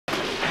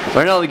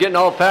Right now they're getting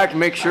all packed,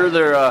 make sure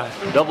they're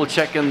double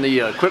checking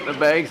the equipment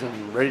bags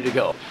and ready to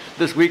go.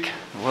 This week,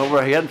 well,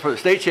 we're heading for the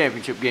state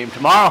championship game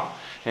tomorrow,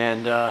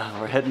 and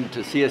we're heading to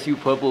CSU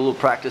Pueblo, a little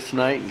practice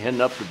tonight, and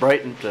heading up to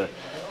Brighton to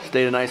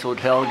stay at a nice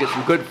hotel and get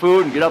some good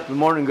food and get up in the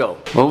morning and go.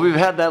 Well, we've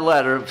had that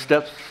ladder of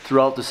steps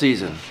throughout the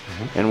season,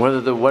 and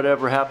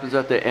whatever happens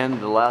at the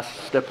end, the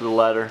last step of the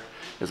ladder,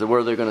 is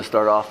where they're going to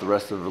start off the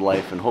rest of their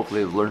life, and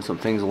hopefully they've learned some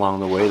things along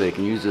the way. They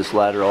can use this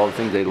ladder, all the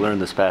things they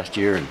learned this past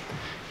year, and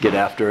get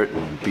after it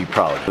and be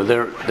proud. So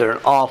they're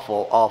an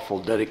awful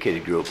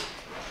dedicated group.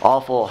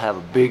 Awful, have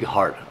a big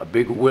heart, a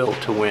big will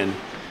to win,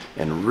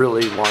 and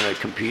really want to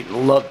compete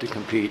and love to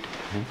compete,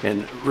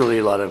 and really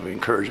a lot of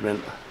encouragement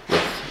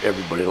with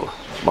everybody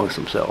amongst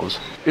themselves.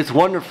 It's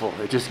wonderful.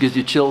 It just gives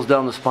you chills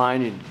down the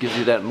spine. It gives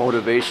you that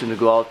motivation to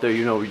go out there.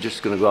 You know, you're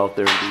just going to go out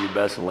there and do your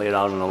best and lay it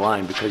out on the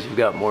line, because you've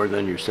got more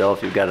than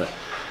yourself. You've got to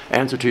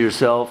answer to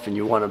yourself, and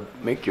you want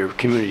to make your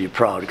community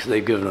proud, because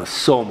they've given us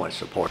so much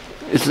support.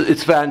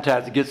 It's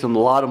fantastic. It gives them a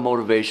lot of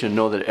motivation,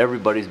 know that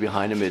everybody's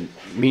behind them. It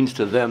means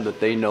to them that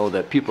they know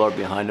that people are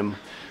behind them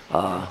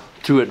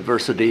through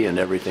adversity and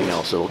everything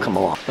else that will come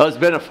along. This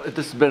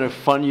has been a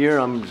fun year.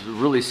 I'm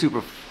really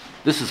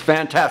this is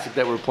fantastic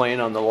that we're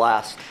playing on the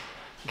last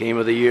game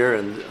of the year,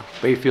 and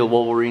Bayfield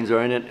Wolverines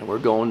are in it, and we're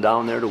going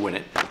down there to win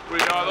it. We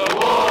are the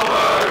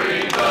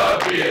Wolverines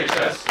of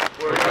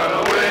BHS. We're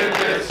gonna win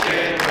this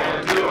game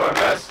and do our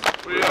best.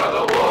 We are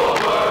the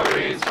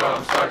Wolverines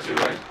from start to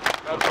end.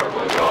 The purple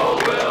and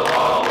gold will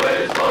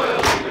always blow